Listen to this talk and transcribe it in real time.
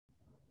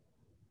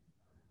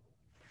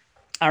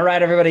All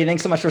right, everybody.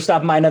 Thanks so much for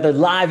stopping by another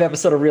live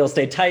episode of Real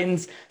Estate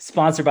Titans,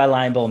 sponsored by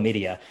Lion Bowl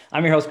Media.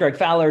 I'm your host, Greg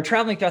Fowler,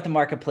 traveling throughout the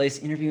marketplace,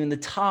 interviewing the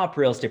top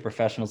real estate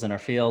professionals in our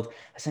field,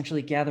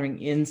 essentially gathering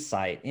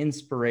insight,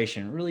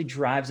 inspiration, really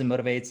drives and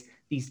motivates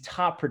these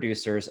top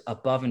producers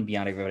above and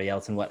beyond everybody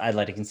else in what I'd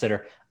like to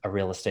consider a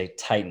real estate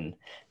titan.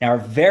 Now, our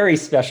very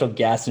special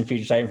guest and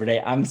featured titan for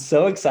today, I'm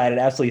so excited,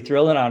 absolutely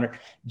thrilled and honored,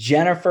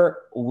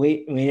 Jennifer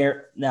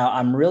Weiner. Now,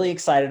 I'm really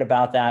excited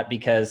about that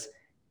because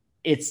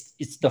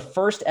it's the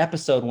first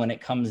episode when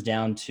it comes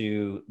down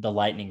to the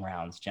lightning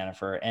rounds,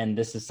 Jennifer. And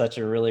this is such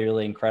a really,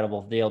 really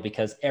incredible deal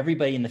because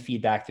everybody in the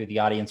feedback through the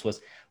audience was,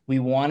 we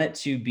want it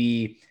to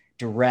be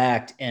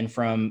direct and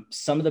from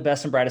some of the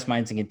best and brightest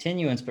minds in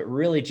continuance, but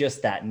really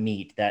just that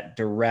meat, that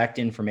direct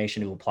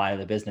information to apply to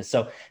the business.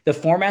 So the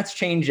formats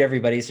change,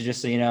 everybody. So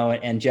just so you know,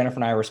 and Jennifer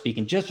and I were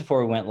speaking just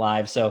before we went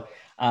live. So,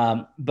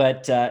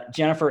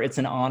 Jennifer, it's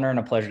an honor and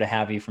a pleasure to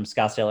have you from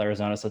Scottsdale,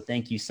 Arizona. So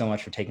thank you so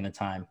much for taking the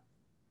time.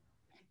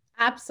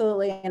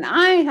 Absolutely. And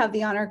I have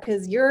the honor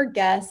because your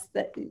guests,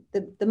 that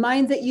the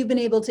minds that you've been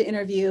able to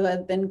interview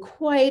have been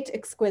quite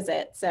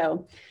exquisite.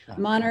 So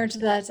I'm honored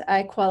that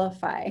I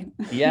qualify.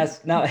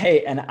 Yes. No,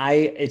 hey, and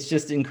it's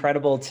just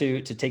incredible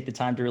to take the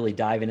time to really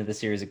dive into the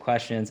series of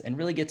questions and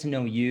really get to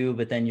know you,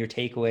 but then your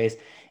takeaways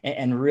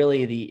and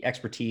really the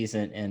expertise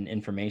and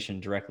information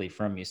directly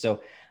from you.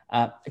 So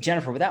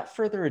Jennifer, without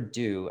further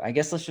ado, I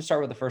guess let's just start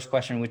with the first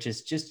question, which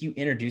is just you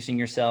introducing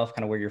yourself,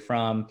 kind of where you're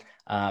from,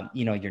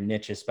 your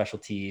niches,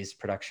 specialties,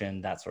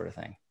 production, that sort of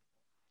thing.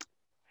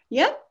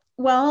 Yep.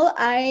 Well,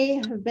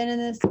 I have been in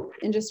this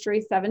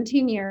industry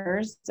 17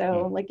 years.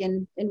 So like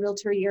in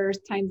realtor years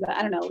times,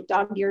 I don't know,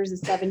 dog years is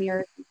 7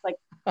 years. It's like,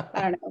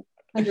 I don't know,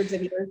 hundreds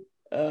of years.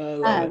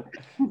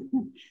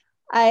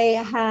 I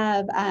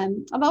have,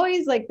 I've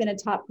always like been a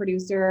top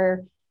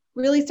producer,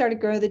 really started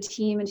to grow the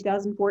team in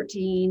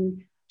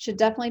 2014. Should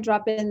definitely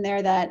drop in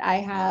there that I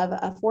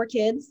have 4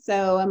 kids.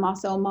 So I'm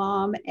also a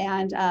mom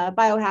and a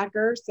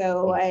biohacker.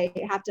 So I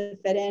have to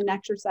fit in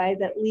exercise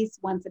at least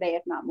once a day,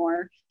 if not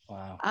more.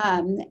 Wow.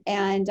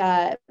 And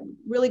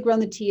really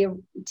grown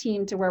the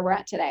team to where we're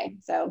at today.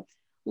 So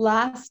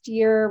last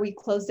year we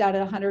closed out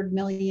at 100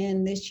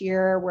 million. This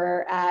year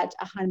we're at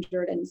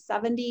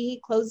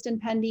 170 closed and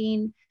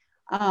pending.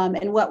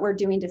 And what we're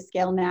doing to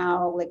scale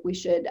now, like we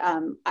should,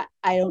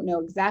 I don't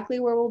know exactly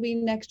where we'll be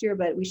next year,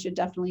 but we should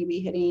definitely be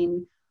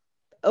hitting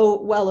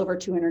well over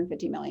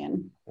 250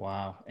 million.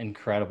 Wow.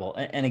 Incredible.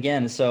 And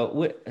again, so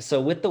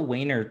with the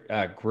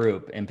Weiner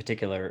group in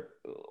particular,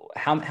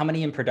 how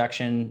many in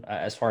production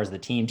as far as the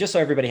team, just so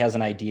everybody has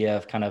an idea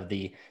of kind of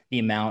the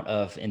amount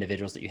of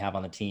individuals that you have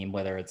on the team,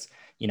 whether it's,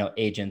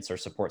 agents or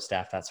support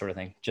staff, that sort of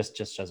thing, just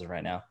as of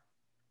right now.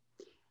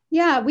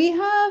 Yeah, we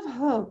have,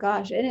 oh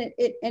gosh,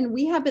 and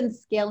we have been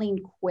scaling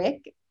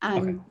quick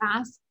and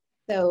fast.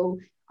 So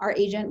our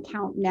agent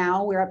count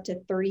now, we're up to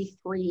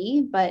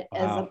 33, but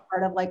as a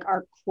part of like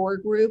our core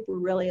group, we're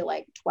really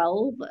like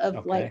 12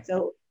 of like,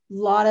 so a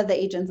lot of the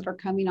agents that are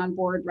coming on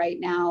board right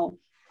now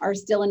are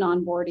still in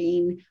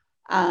onboarding.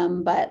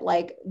 But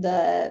like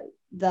the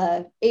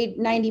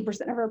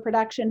 90% of our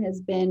production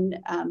has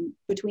been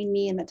between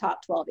me and the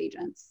top 12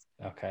 agents.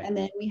 Okay. And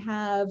then we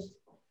have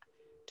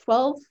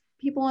 12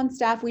 people on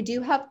staff. We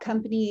do have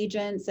company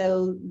agents.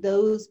 So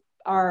those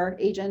are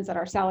agents that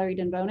are salaried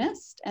and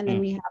bonused. And then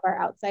we have our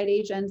outside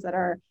agents that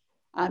are,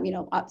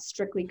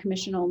 strictly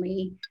commission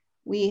only.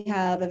 We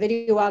have a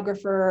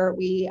videographer.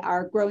 We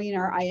are growing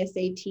our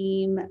ISA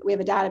team. We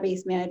have a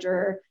database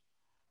manager.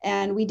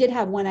 And we did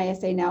have 1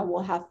 ISA. Now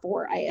we'll have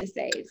 4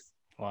 ISAs.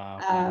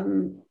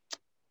 Wow.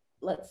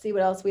 Let's see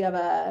what else. We have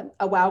a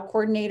WOW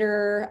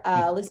coordinator,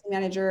 listing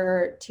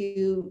manager,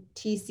 2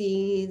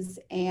 TCs,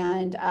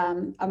 and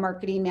a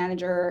marketing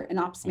manager, an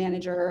ops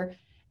manager,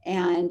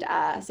 and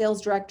a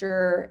sales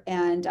director.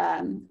 And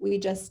we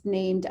just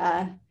named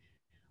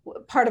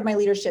part of my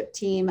leadership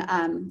team.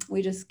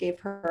 We just gave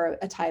her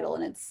a title,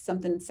 and it's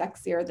something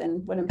sexier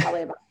than what I'm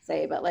probably about to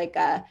say, but like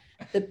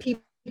the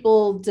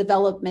people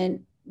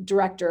development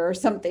director or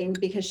something,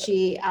 because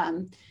she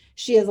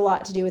has a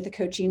lot to do with the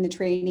coaching, the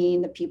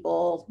training, the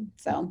people.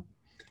 So.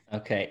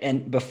 Okay.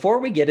 And before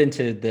we get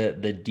into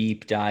the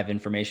deep dive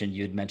information,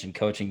 you had mentioned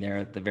coaching there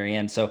at the very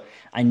end. So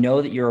I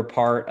know that you're a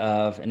part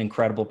of an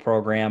incredible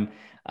program.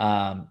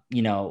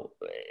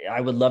 I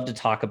would love to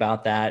talk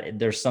about that.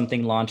 There's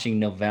something launching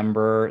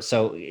November.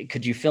 So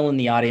could you fill in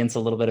the audience a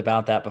little bit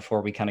about that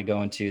before we kind of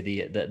go into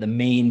the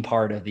main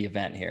part of the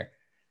event here?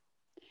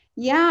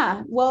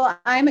 Yeah, well,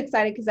 I'm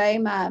excited because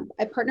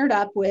I partnered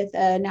up with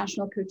a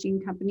national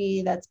coaching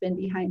company that's been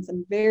behind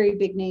some very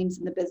big names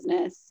in the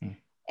business.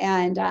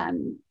 And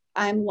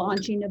I'm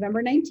launching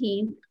November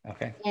 19th.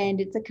 Okay. And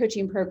it's a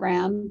coaching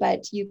program,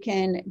 but you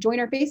can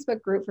join our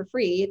Facebook group for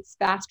free. It's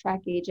Fast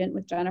Track Agent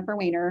with Jennifer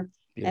Weiner.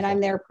 Beautiful. And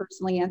I'm there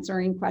personally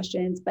answering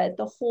questions. But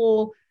the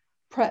whole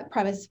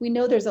premise, we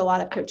know there's a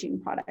lot of coaching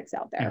products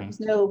out there. There's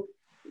no,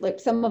 like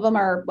some of them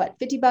are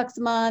 $50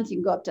 a month. You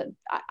can go up to,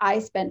 I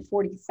spent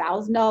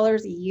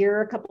 $40,000 a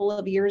year a couple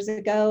of years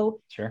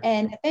ago. Sure.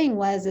 And the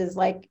thing is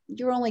like,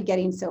 you're only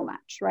getting so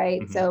much,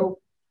 right? So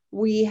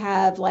we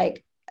have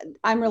like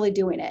I'm really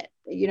doing it,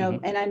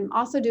 Mm-hmm. and I'm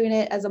also doing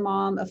it as a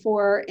mom of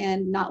four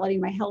and not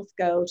letting my health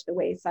go to the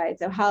wayside.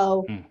 So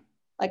how, Mm.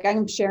 like,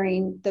 I'm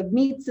sharing the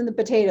meats and the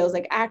potatoes,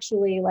 like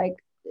actually, like,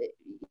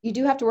 you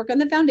do have to work on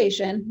the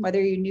foundation,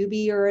 whether you're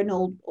newbie or an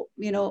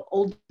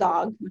old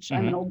dog, which I'm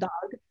an Mm-hmm. old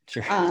dog.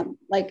 Sure.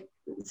 Like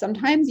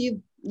sometimes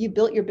you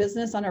built your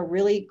business on a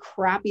really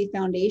crappy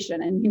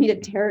foundation and you need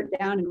to tear it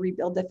down and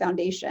rebuild the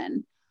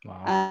foundation.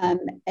 Wow.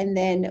 And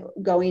then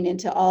going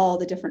into all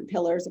the different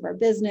pillars of our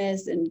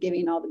business and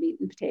giving all the meat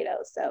and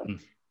potatoes. So Mm.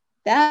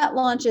 that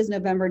launches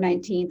November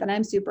 19th, and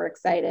I'm super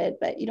excited,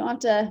 but you don't have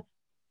to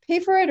pay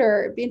for it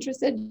or be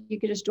interested. You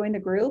could just join the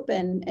group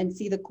and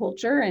see the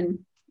culture, and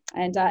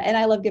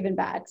I love giving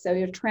back. So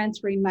you're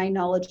transferring my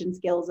knowledge and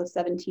skills of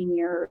 17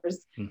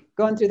 years, Mm.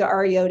 going through the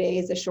REO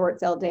days, the short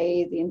sale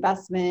days, the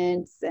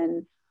investments,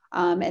 and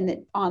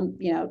the, on,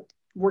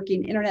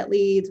 working internet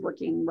leads,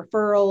 working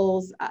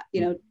referrals,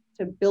 Mm.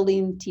 to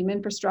building team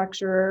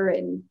infrastructure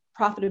and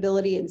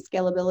profitability and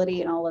scalability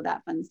and all of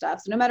that fun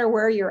stuff. So no matter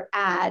where you're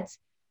at,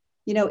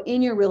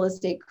 in your real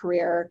estate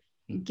career,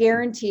 Mm.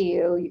 guarantee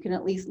you can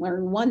at least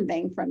learn one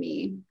thing from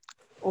me,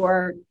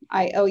 or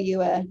I owe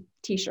you a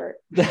t-shirt.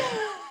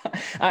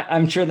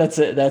 I'm sure that's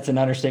an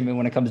understatement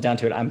when it comes down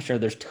to it. I'm sure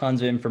there's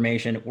tons of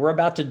information. We're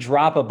about to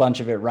drop a bunch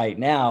of it right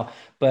now,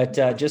 but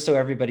just so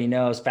everybody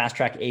knows, Fast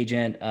Track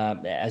Agent,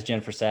 as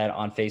Jennifer said,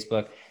 on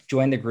Facebook,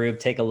 join the group,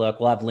 take a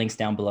look. We'll have links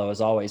down below as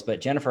always. But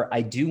Jennifer,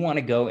 I do want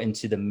to go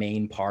into the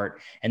main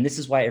part, and this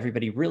is why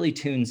everybody really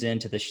tunes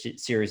into the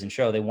series and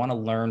show. They want to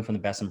learn from the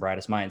best and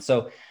brightest minds.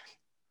 So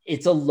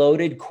it's a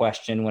loaded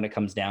question when it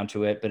comes down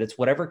to it, but it's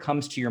whatever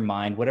comes to your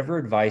mind, whatever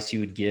advice you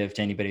would give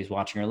to anybody who's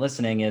watching or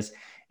listening is,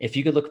 if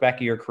you could look back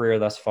at your career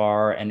thus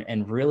far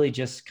and really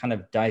just kind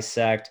of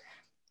dissect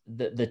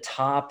the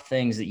top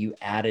things that you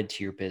added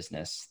to your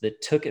business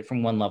that took it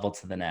from one level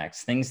to the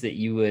next, things that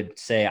you would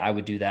say, I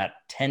would do that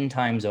 10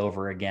 times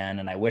over again.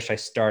 And I wish I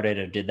started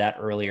or did that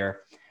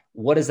earlier.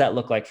 What does that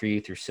look like for you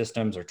through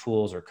systems or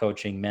tools or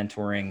coaching,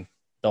 mentoring,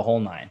 the whole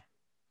nine?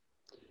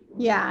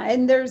 Yeah,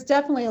 and there's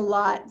definitely a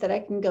lot that I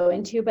can go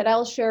into, but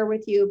I'll share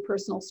with you a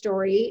personal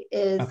story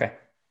is, Okay.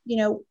 you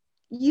know,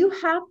 you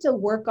have to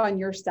work on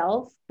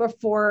yourself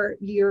before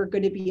you're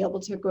going to be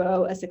able to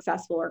grow a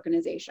successful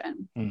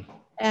organization. Mm.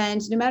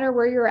 And no matter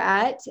where you're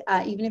at,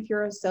 even if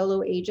you're a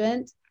solo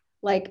agent,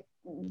 like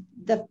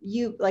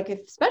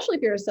especially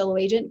if you're a solo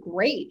agent,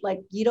 great. Like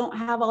you don't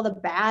have all the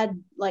bad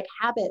like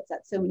habits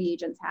that so many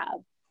agents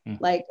have.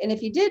 Mm. Like, and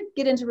if you did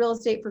get into real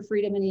estate for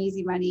freedom and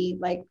easy money,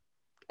 like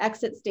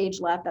exit stage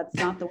left. That's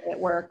not the way it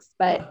works.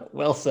 But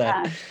Well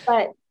said.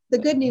 but the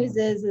good news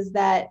is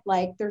that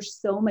like there's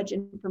so much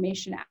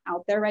information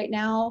out there right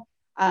now.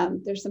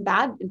 There's some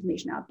bad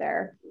information out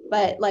there,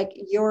 but like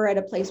you're at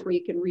a place where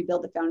you can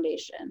rebuild the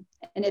foundation.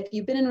 And if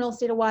you've been in real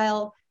estate a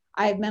while,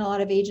 I've met a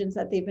lot of agents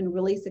that they've been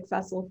really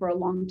successful for a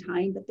long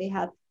time, but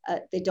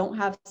they don't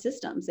have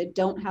systems, they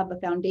don't have a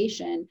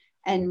foundation,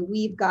 and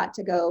we've got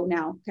to go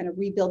now kind of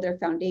rebuild their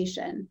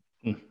foundation.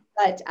 Mm.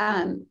 But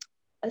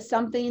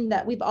something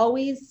that we've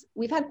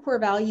had core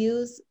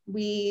values.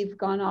 We've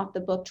gone off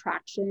the book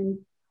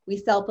Traction. We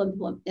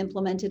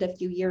self-implemented a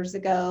few years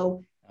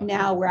ago.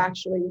 Now we're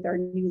actually with our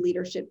new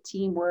leadership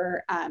team,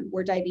 we're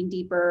diving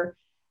deeper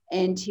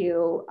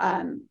into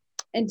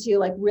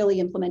like really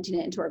implementing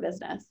it into our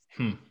business.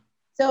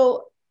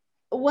 So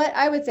what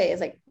I would say is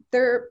like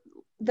there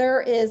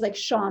is like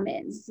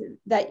shamans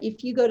that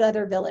if you go to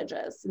other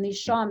villages, and these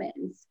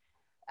shamans,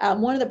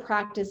 one of the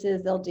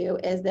practices they'll do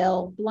is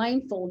they'll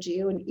blindfold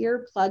you and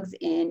earplugs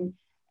in,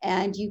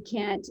 and you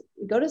can't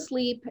go to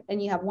sleep,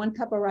 and you have 1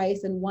 cup of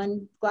rice and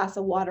 1 glass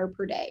of water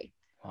per day.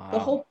 Wow. The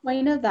whole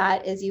point of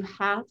that is you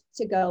have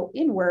to go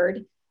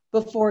inward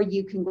before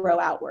you can grow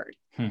outward.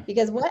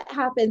 Because what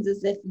happens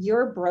is if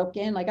you're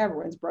broken, like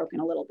everyone's broken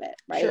a little bit,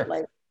 right? Sure.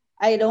 Like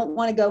I don't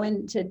want to go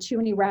into too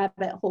many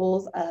rabbit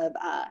holes of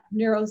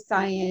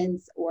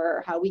neuroscience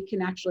or how we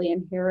can actually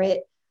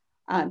inherit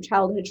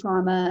childhood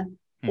trauma,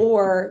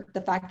 or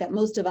the fact that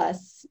most of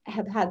us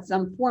have had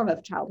some form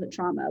of childhood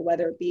trauma,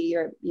 whether it be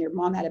your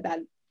mom had a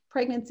bad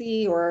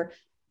pregnancy or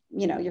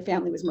your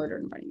family was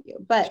murdered in front of you.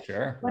 But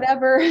sure,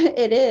 whatever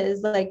it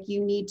is, like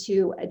you need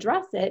to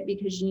address it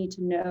because you need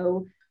to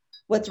know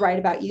what's right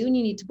about you and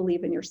you need to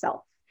believe in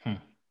yourself.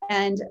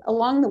 And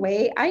along the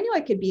way, I knew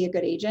I could be a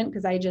good agent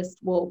because I just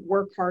will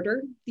work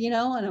harder, and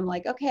I'm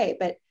like, okay,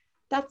 but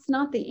that's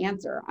not the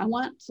answer. I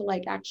want to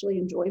like actually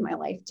enjoy my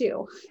life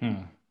too.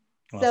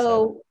 Well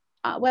So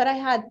what I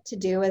had to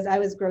do as I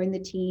was growing the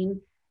team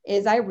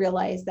is I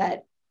realized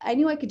that I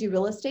knew I could do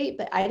real estate,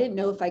 but I didn't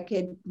know if I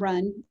could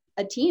run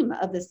a team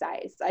of this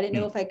size. I didn't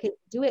know if I could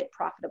do it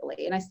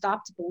profitably. And I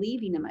stopped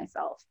believing in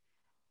myself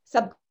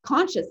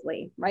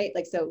subconsciously, right?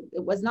 Like, so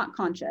it was not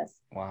conscious.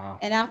 Wow.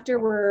 And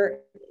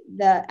after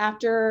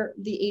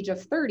the age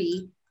of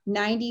 30,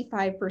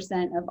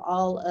 95% of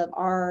all of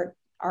our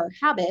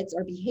habits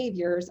or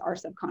behaviors are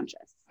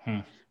subconscious.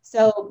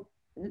 So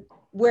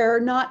we're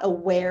not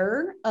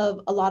aware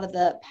of a lot of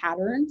the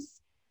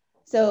patterns.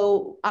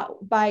 So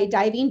by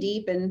diving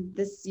deep, and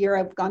this year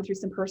I've gone through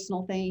some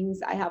personal things.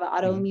 I have an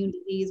autoimmune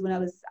disease.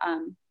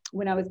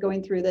 When I was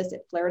going through this,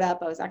 it flared up.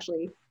 I was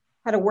actually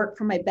had to work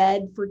from my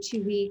bed for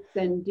 2 weeks,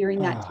 and during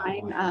that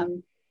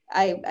time,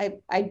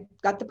 I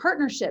got the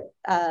partnership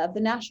of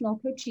the national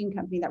coaching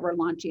company that we're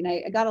launching.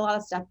 I got a lot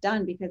of stuff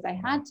done because I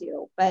had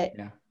to, but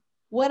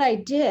what I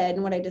did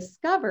and what I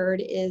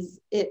discovered is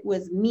it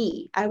was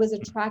me. I was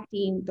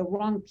attracting the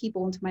wrong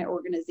people into my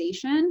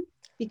organization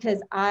because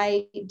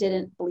I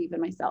didn't believe in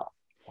myself.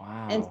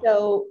 Wow. And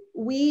so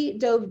we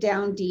dove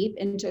down deep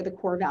into the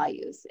core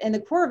values, and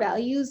the core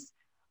values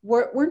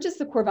weren't just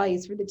the core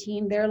values for the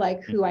team. They're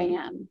like who I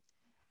am.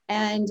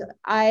 And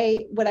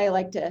what I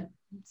like to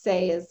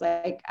say is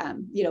like,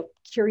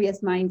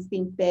 curious minds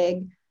think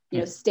big,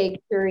 stay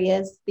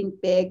curious,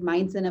 think big,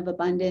 mindset of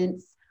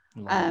abundance.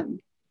 That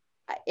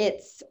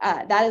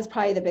is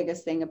probably the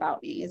biggest thing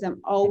about me is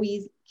I'm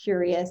always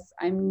curious.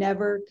 I'm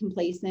never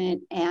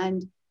complacent.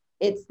 And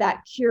it's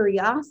that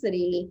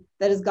curiosity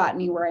that has gotten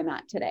me where I'm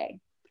at today.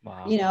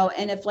 Wow.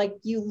 And if like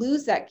you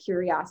lose that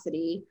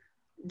curiosity,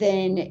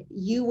 then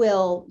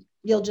you'll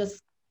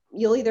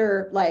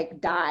either like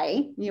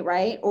die,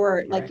 right?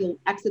 Or like you'll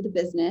exit the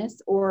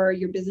business, or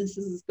your business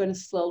is going to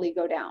slowly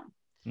go down.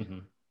 Mm-hmm.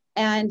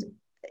 And,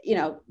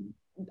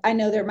 I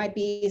know there might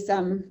be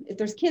if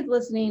there's kids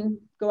listening,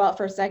 go out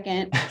for a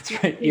second.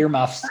 That's right.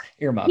 Earmuffs.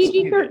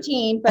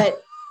 PG-13,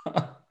 but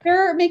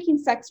they're making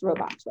sex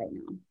robots right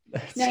now.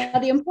 Now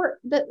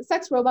the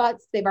sex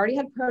robots, they've already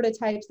had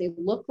prototypes. They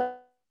look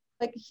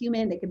like a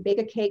human. They can bake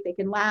a cake. They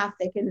can laugh.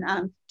 They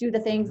can do the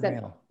things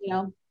that,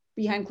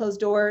 behind closed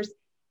doors.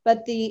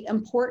 But the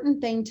important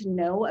thing to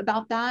know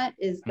about that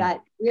is that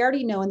we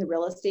already know in the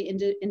real estate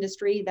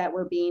industry that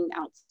we're being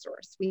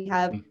outsourced. We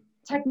have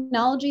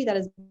technology that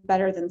is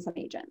better than some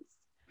agents.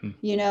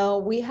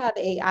 We have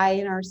AI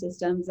in our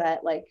systems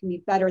that like can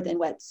be better than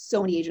what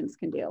so many agents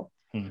can do.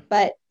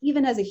 But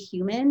even as a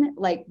human,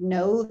 like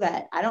know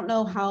that I don't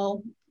know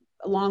how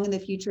long in the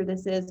future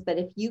this is, but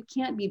if you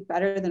can't be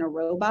better than a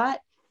robot,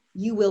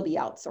 you will be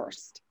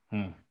outsourced.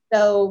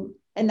 So,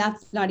 and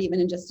that's not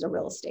even in just a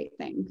real estate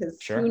thing, because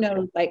who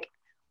knows like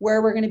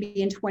where we're going to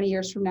be in 20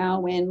 years from now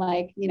when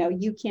like,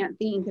 you can't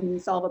think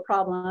and solve a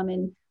problem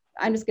and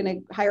I'm just going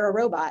to hire a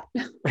robot.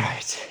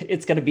 Right.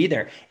 It's going to be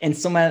there. And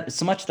so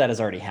much that is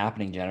already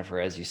happening, Jennifer,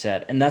 as you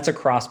said, and that's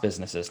across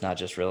businesses, not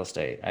just real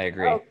estate. I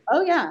agree.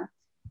 Oh yeah.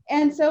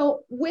 And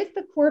so with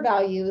the core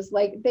values,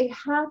 like they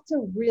have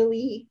to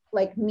really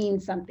like mean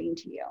something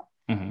to you.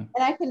 And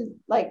I can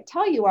like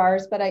tell you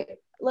ours, but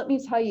let me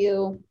tell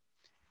you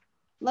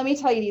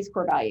these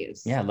core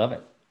values. Yeah, I love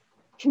it.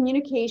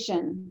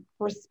 Communication,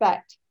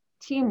 respect,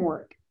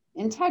 teamwork,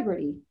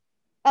 integrity,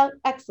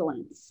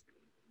 excellence.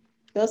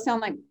 Those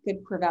sound like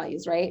good core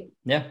values, right?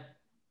 Yeah.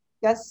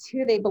 Guess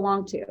who they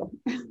belong to,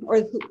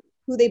 or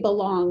who they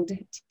belonged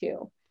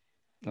to?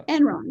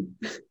 Enron.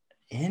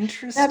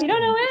 Interesting. Now, if you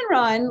don't know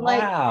Enron,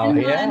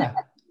 Enron,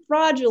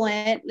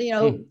 fraudulent,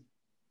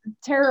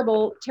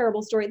 terrible,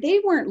 terrible story.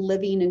 They weren't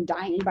living and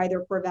dying by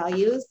their core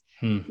values.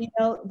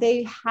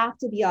 They have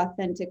to be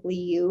authentically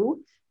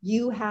you.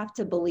 You have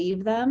to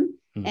believe them.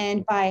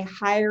 And by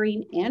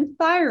hiring and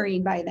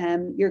firing by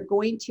them, you're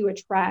going to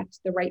attract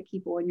the right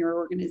people in your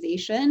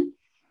organization.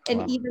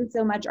 And even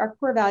so much, our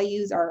core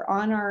values are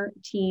on our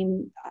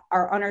team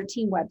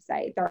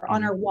website. They're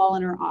on our wall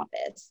in our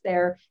office.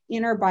 They're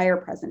in our buyer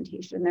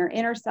presentation. They're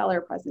in our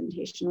seller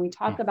presentation. We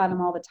talk about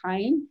them all the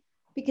time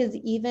because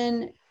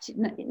even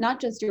not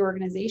just your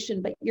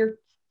organization, but your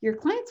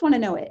clients want to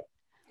know it.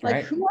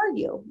 Like, who are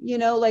you?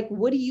 Like,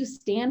 what do you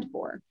stand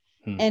for?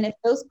 And if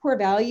those core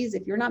values,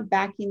 if you're not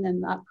backing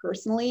them up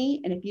personally,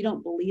 and if you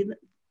don't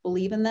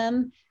believe in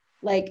them,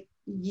 like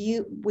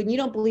when you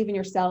don't believe in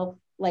yourself,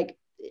 like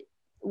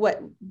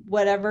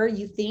whatever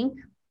you think,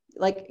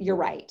 like you're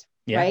right.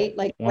 Right?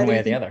 Like one way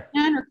or the other.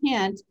 Can or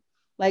can't,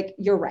 like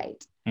you're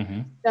right.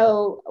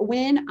 So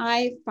when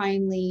I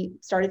finally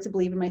started to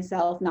believe in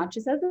myself, not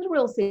just as a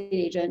real estate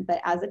agent, but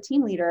as a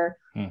team leader,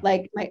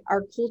 like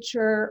our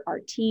culture, our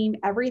team,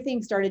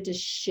 everything started to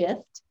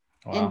shift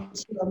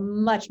into a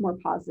much more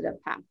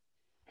positive path.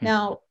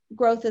 Now,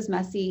 growth is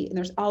messy and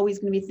there's always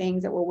going to be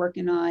things that we're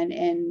working on,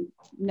 and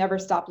never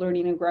stop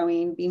learning and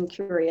growing, being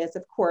curious.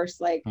 Of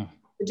course, like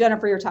the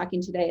Jennifer you're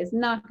talking today is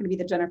not going to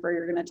be the Jennifer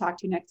you're going to talk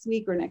to next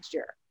week or next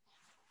year,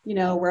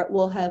 where it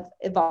will have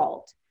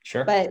evolved.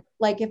 Sure. But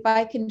like, if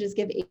I can just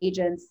give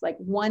agents like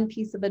one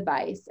piece of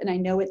advice, and I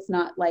know it's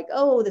not like,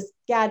 oh, this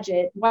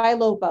gadget, why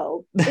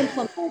Lobo,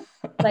 implement,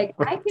 like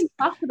I can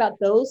talk about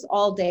those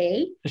all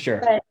day. Sure.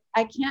 But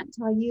I can't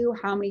tell you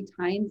how many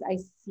times I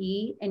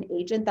see an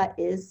agent that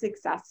is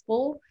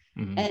successful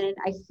and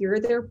I hear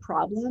their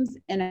problems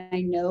and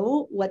I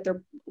know what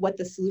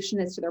the solution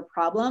is to their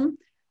problem,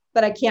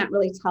 but I can't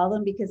really tell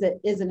them because it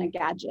isn't a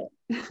gadget.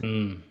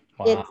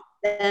 It's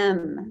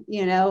them,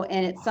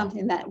 and it's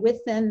something that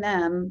within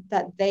them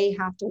that they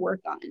have to work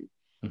on.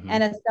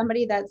 And as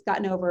somebody that's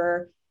gotten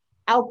over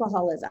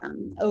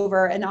alcoholism,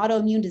 over an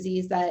autoimmune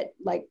disease that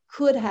like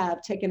could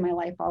have taken my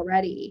life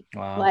already,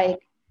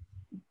 like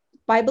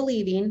by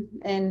believing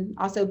and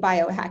also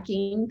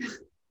biohacking,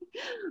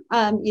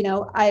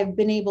 I've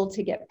been able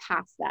to get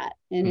past that.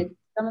 And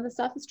some of the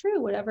stuff is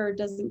true. Whatever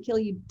doesn't kill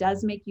you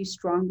does make you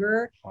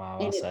stronger. Wow, And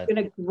well it's said.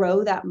 going to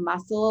grow that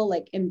muscle,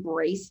 like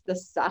embrace the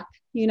suck,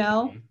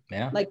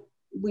 Yeah. like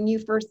when you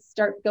first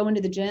start going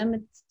to the gym,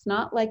 it's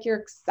not like you're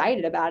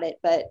excited about it,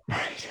 but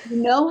Right. you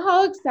know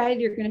how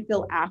excited you're going to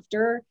feel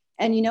after,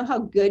 and you know how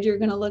good you're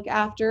going to look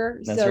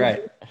after. That's So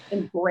right.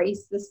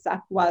 embrace the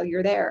suck while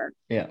you're there.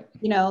 Yeah.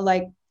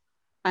 Like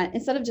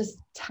instead of just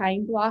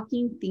time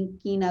blocking,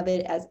 thinking of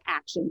it as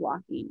action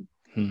blocking.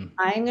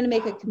 I'm going to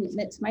make a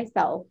commitment to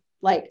myself.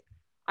 Like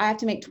I have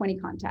to make 20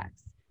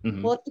 contacts.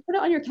 Well, if you put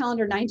it on your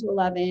calendar 9 to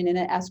 11 and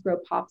an escrow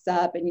pops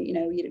up and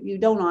you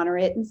don't honor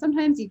it, and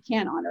sometimes you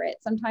can't honor it.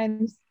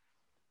 Sometimes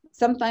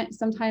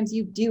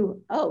you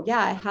do. Oh yeah,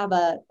 I have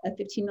a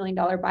 $15 million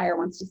buyer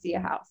wants to see a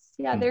house.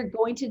 Yeah, they're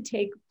going to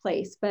take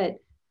place, but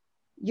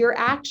your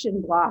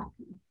action block,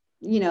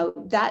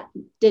 that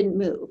didn't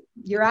move.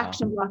 Your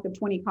action block of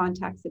 20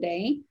 contacts a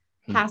day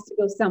has to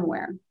go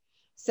somewhere.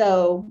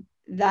 So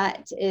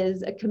that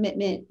is a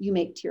commitment you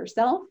make to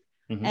yourself,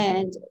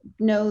 and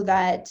know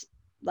that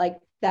like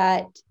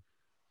that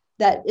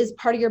is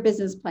part of your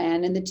business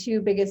plan. And the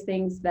two biggest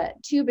things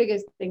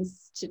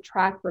to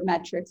track for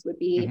metrics would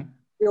be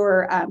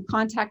your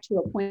contact to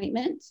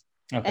appointment,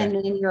 and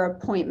then your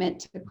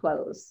appointment to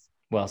close.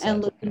 Well said.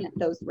 And looking at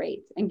those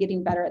rates and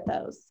getting better at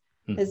those.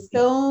 Because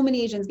so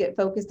many agents get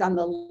focused on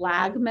the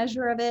lag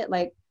measure of it.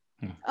 Like,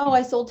 oh,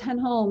 I sold 10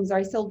 homes, or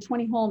I sold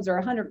 20 homes, or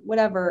 100,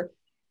 whatever.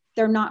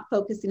 They're not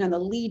focusing on the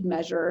lead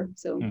measure.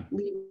 So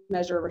lead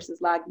measure versus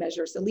lag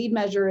measure. So lead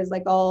measure is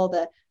like all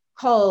the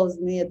calls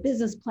and the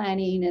business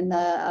planning and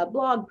the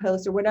blog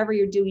posts or whatever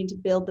you're doing to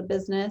build the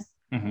business.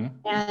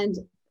 And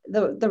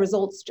the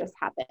results just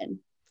happen.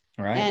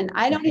 Right. And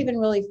I don't even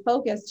really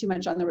focus too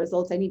much on the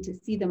results. I need to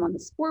see them on the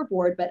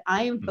scoreboard, but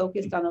I am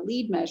focused on the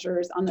lead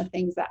measures, on the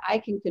things that I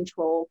can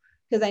control,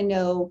 because I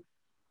know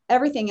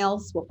everything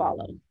else will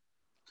follow.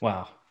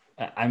 Wow.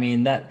 I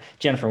mean, that,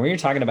 Jennifer, when you're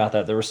talking about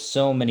that, there were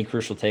so many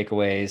crucial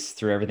takeaways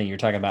through everything you're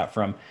talking about,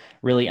 from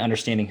really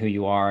understanding who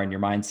you are and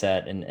your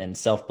mindset and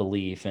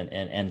self-belief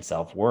and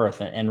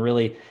self-worth. And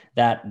really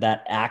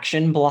that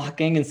action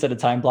blocking instead of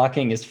time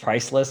blocking is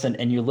priceless.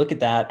 And you look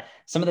at that,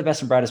 some of the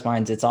best and brightest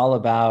minds, it's all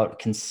about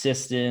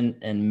consistent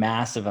and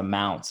massive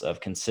amounts of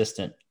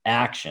consistent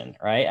action,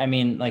 right? I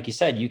mean, like you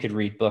said, you could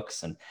read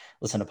books and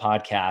listen to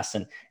podcasts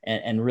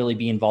and really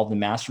be involved in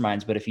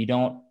masterminds. But if you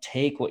don't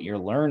take what you're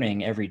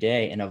learning every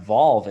day and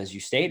evolve, as you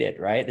stated,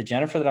 right? The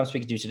Jennifer that I'm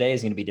speaking to today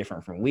is going to be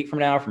different from a week from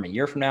now, from a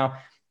year from now,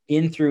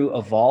 in through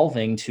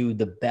evolving to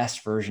the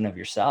best version of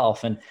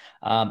yourself. And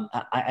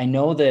I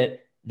know that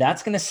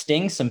that's going to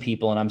sting some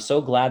people. And I'm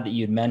so glad that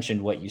you'd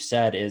mentioned what you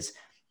said is,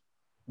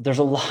 there's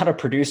a lot of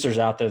producers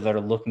out there that are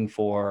looking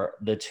for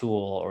the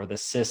tool or the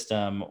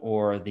system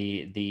or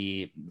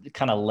the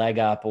kind of leg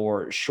up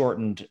or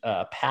shortened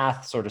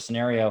path sort of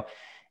scenario.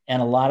 And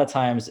a lot of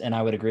times, and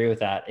I would agree with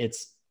that,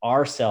 it's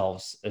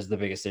ourselves as the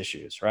biggest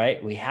issues,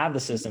 right? We have the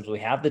systems, we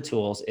have the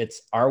tools.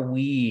 It's, are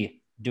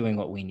we doing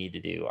what we need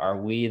to do?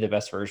 Are we the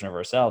best version of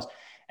ourselves?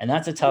 And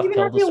that's a tough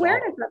pill to swallow.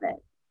 Awareness of it.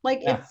 Like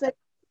it's an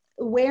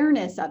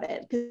awareness of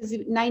it, because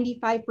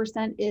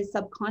 95% is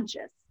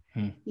subconscious.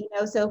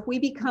 So if we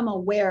become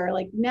aware,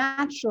 like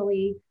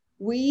naturally,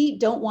 we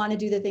don't want to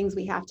do the things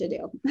we have to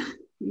do,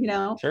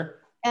 Sure.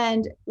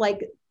 And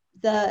like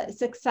the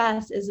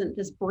success isn't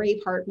this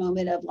Braveheart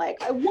moment of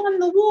like, I won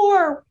the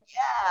war.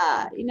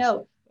 Yeah.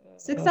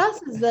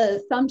 Success is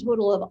the sum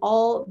total of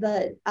all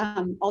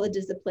the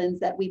disciplines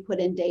that we put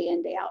in, day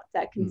out,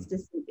 that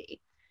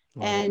consistency.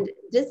 And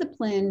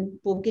discipline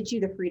will get you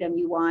the freedom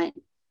you want,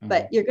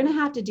 but you're going to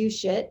have to do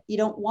shit you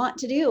don't want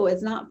to do.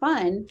 It's not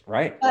fun.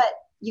 Right. But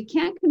you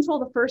can't control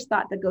the first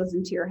thought that goes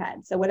into your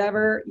head. So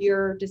whatever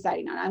you're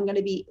deciding on, I'm going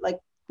to be like,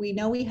 we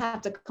know we have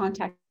to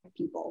contact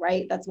people,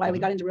 right? That's why we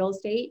got into real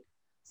estate.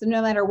 So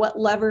no matter what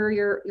lever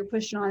you're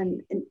pushing on,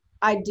 and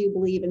I do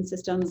believe in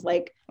systems.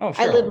 Like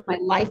I live my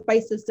life by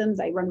systems.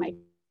 I run my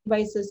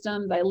by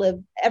systems.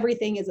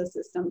 Everything is a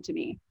system to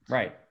me.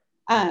 Right.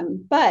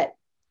 But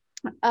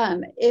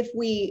if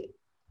we,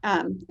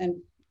 and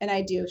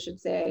I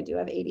should say I do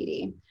have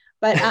ADD.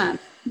 But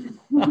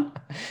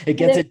it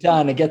gets it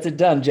done. It gets it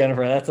done,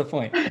 Jennifer. That's the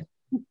point.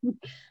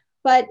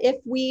 But if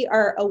we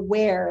are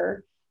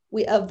aware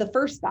of the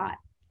first thought,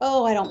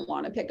 oh, I don't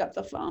want to pick up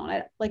the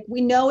phone.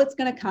 We know it's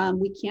going to come.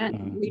 We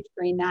can't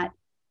retrain that,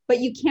 but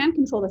you can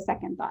control the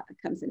second thought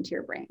that comes into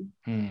your brain.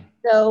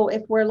 So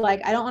if we're like,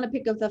 I don't want to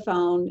pick up the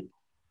phone.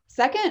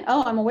 Second,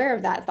 oh, I'm aware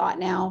of that thought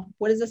now.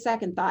 What is the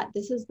second thought?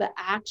 This is the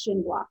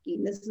action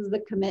blocking. This is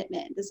the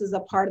commitment. This is a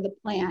part of the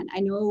plan.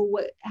 I know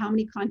how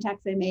many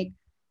contacts I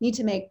need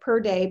to make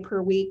per day,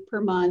 per week, per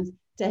month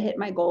to hit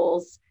my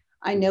goals.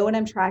 I know what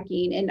I'm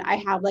tracking, and I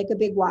have like a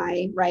big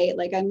why, right?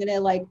 Like I'm going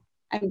to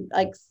I'm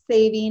like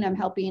saving, I'm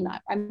helping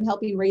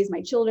raise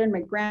my children,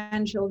 my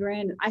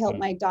grandchildren. I helped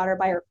my daughter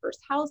buy her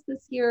first house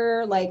this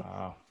year. Like,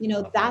 Wow. you I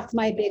know, love that. that's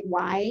my big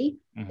why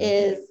Mhm.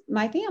 is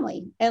my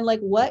family. And like,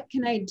 what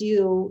can I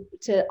do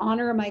to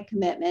honor my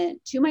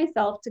commitment to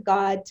myself, to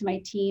God, to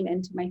my team,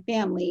 and to my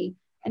family?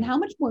 And how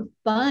much more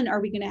fun are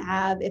we going to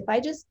have if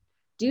I just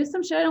do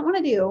some shit I don't want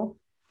to do,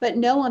 but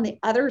know on the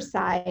other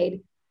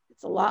side,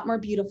 it's a lot more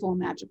beautiful and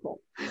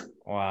magical.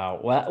 Wow.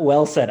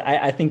 Well said.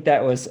 I think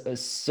that was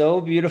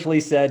so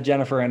beautifully said,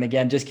 Jennifer. And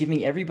again, just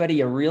giving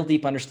everybody a real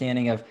deep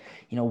understanding of,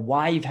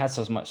 why you've had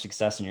so much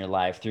success in your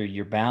life through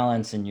your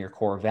balance and your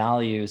core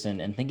values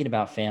and thinking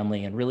about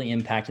family and really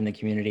impacting the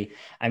community.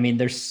 I mean,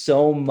 there's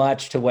so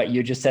much to what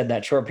you just said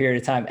that short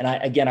period of time. And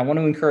I want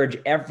to encourage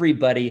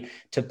everybody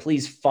to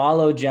please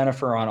follow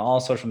Jennifer on all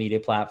social media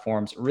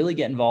platforms, really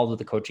get involved with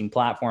the coaching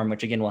platform,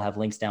 which again, we'll have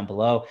links down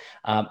below.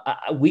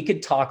 We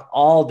could talk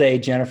all day,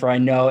 Jennifer, I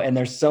know, and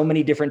there's so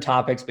many different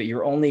topics, but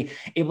you're only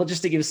able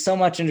just to give so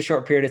much in a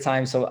short period of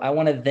time. So I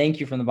want to thank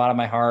you from the bottom of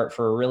my heart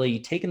for really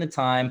taking the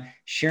time,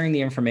 sharing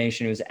the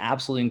information. It was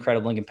absolutely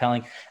incredible and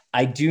compelling.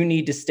 I do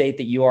need to state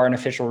that you are an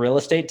official real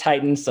estate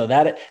titan. So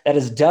that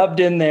is dubbed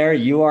in there.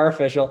 You are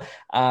official.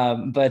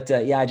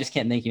 Yeah, I just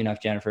can't thank you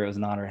enough, Jennifer. It was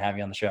an honor to have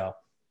you on the show.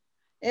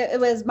 It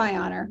was my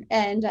honor.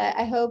 And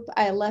I hope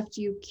I left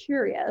you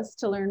curious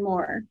to learn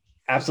more.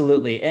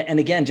 Absolutely. And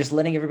again, just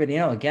letting everybody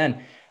know,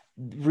 again,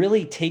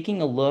 really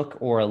taking a look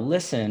or a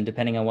listen,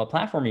 depending on what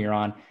platform you're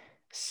on,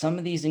 some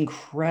of these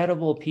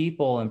incredible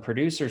people and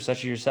producers such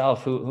as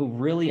yourself who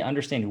really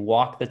understand, who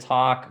walk the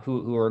talk,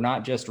 who are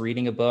not just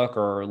reading a book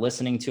or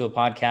listening to a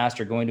podcast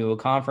or going to a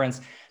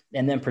conference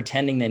and then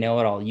pretending they know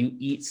it all. You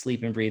eat,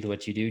 sleep, and breathe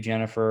what you do,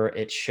 Jennifer.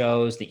 It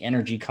shows, the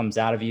energy comes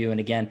out of you. And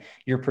again,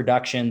 your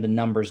production, the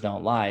numbers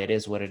don't lie. It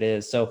is what it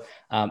is. So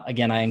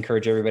again, I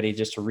encourage everybody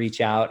just to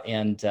reach out.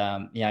 And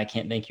I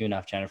can't thank you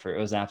enough, Jennifer. It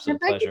was an If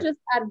absolute I could pleasure. just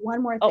add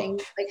one more Oh,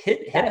 thing, like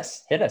hit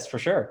us for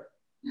sure.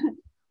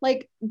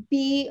 like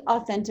be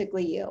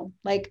authentically you.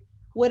 Like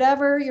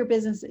whatever your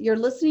business, you're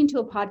listening to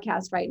a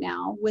podcast right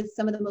now with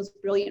some of the most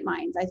brilliant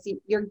minds. I see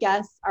your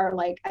guests are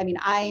like, I mean,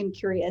 I am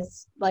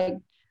curious. Like,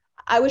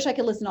 I wish I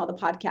could listen to all the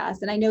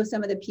podcasts. And I know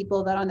some of the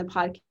people that are on the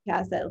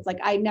podcast that it's like,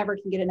 I never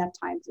can get enough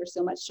time. There's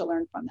so much to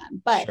learn from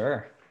them. But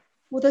Sure.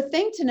 well, the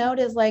thing to note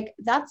is like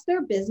that's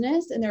their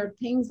business, and there are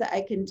things that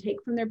I can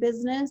take from their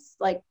business,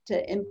 like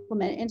to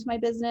implement into my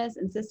business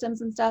and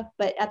systems and stuff.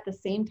 But at the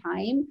same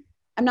time,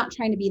 I'm not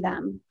trying to be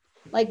them.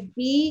 Like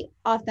be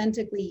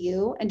authentically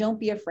you and don't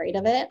be afraid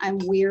of it. I'm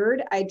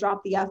weird. I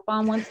drop the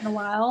F-bomb once in a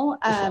while.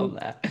 Love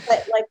that.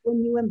 But like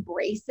when you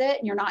embrace it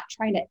and you're not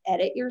trying to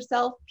edit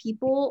yourself,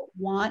 people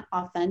want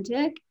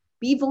authentic,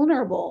 be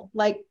vulnerable,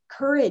 like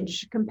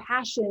courage,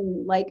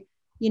 compassion, like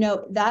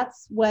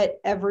that's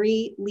what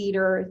every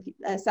leader,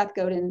 Seth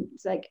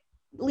Godin's like,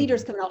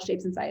 leaders come in all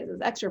shapes and sizes,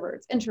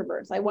 extroverts,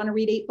 introverts. I want to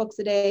read 8 books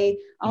a day.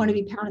 I want to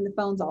be pounding the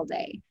phones all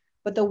day.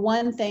 But the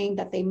one thing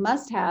that they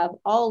must have,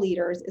 all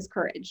leaders, is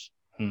courage.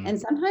 And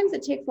sometimes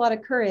it takes a lot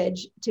of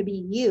courage to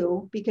be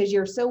you because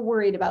you're so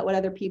worried about what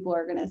other people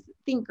are going to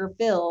think or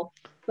feel.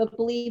 But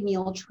believe me,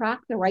 you'll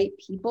attract the right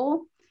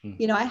people.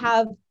 I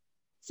have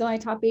some of my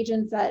top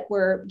agents that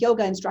were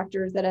yoga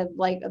instructors that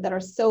are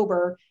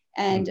sober,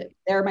 and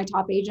they're my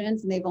top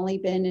agents, and they've only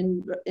been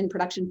in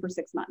production for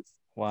 6 months.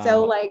 Wow.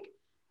 So like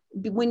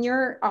when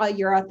you're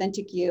your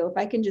authentic you, if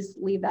I can just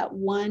leave that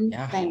one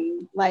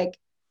thing, like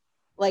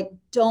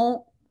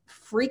don't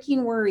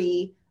freaking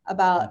worry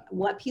about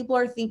what people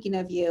are thinking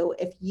of you.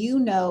 If you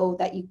know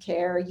that you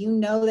care, you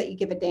know that you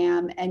give a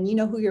damn, and you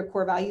know who your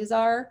core values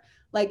are,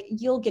 like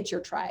you'll get your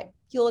tribe.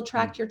 You'll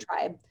attract your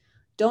tribe.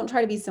 Don't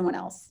try to be someone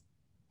else.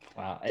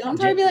 Wow. Don't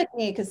try to be like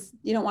me because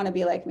you don't want to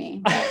be like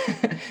me.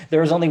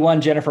 There was only one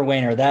Jennifer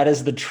Weiner. That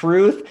is the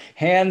truth,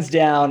 hands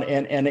down.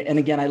 And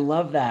again, I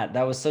love that.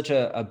 That was such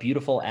a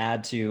beautiful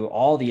add to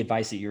all the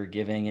advice that you were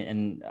giving.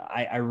 And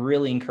I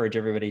really encourage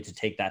everybody to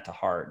take that to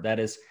heart. That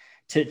is,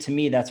 to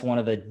me, that's one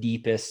of the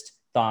deepest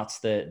thoughts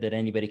that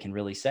anybody can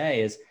really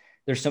say is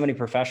there's so many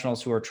professionals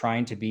who are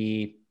trying to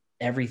be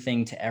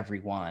everything to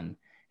everyone.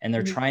 And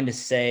they're trying to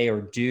say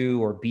or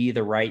do or be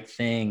the right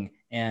thing.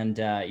 And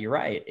you're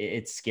right.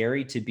 It's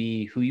scary to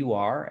be who you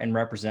are and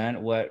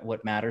represent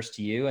what matters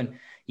to you. And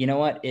you know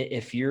what?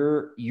 If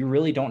you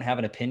really don't have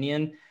an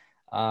opinion,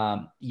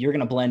 you're going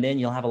to blend in.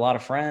 You'll have a lot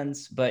of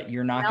friends, but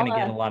you're not going to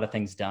get a lot of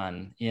things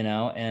done,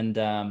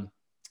 and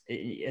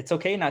it's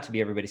okay not to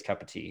be everybody's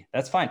cup of tea.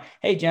 That's fine.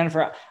 Hey,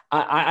 Jennifer,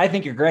 I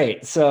think you're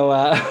great.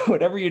 So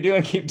whatever you're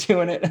doing, keep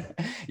doing it.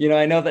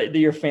 I know that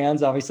your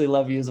fans obviously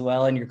love you as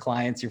well, and your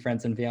clients, your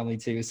friends and family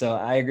too. So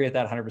I agree with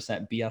that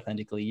 100%. Be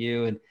authentically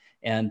you.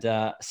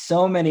 and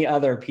so many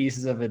other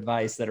pieces of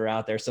advice that are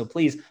out there. So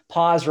please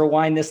pause,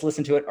 rewind this,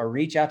 listen to it, or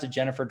reach out to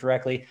Jennifer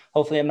directly.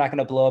 Hopefully I'm not going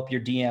to blow up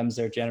your DMs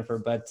there, Jennifer,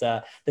 but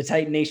the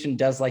Titan Nation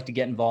does like to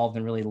get involved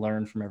and really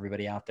learn from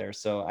everybody out there.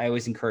 So I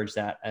always encourage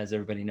that, as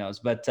everybody knows.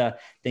 But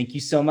thank you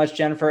so much,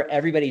 Jennifer.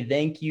 Everybody,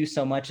 thank you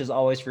so much, as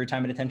always, for your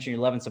time and attention,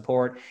 your love and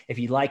support. If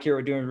you like what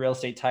we're doing with Real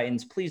Estate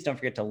Titans, please don't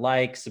forget to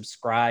like,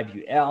 subscribe.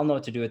 You all know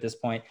what to do at this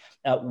point.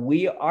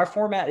 Our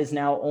format is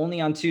now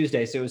only on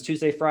Tuesday. So it was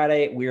Tuesday,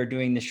 Friday. We are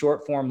doing the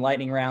short form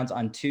lightning rounds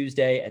on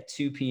Tuesday at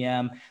 2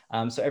 p.m.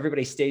 So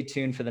everybody stay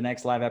tuned for the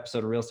next live episode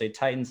of Real Estate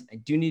Titans. I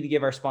do need to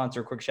give our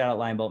sponsor a quick shout out,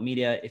 Lionbolt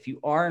Media. If you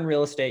are in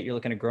real estate, you're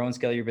looking to grow and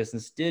scale your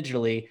business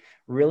digitally,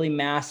 really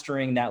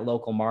mastering that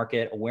local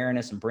market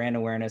awareness and brand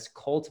awareness,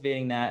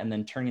 cultivating that, and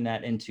then turning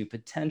that into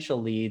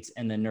potential leads,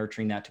 and then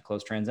nurturing that to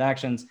close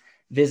transactions,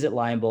 visit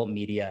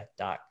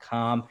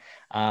lionboltmedia.com.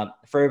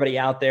 For everybody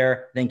out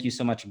there, thank you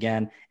so much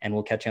again, and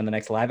we'll catch you on the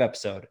next live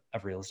episode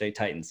of Real Estate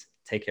Titans.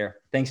 Take care.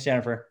 Thanks,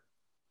 Jennifer.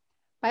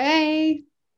 Bye.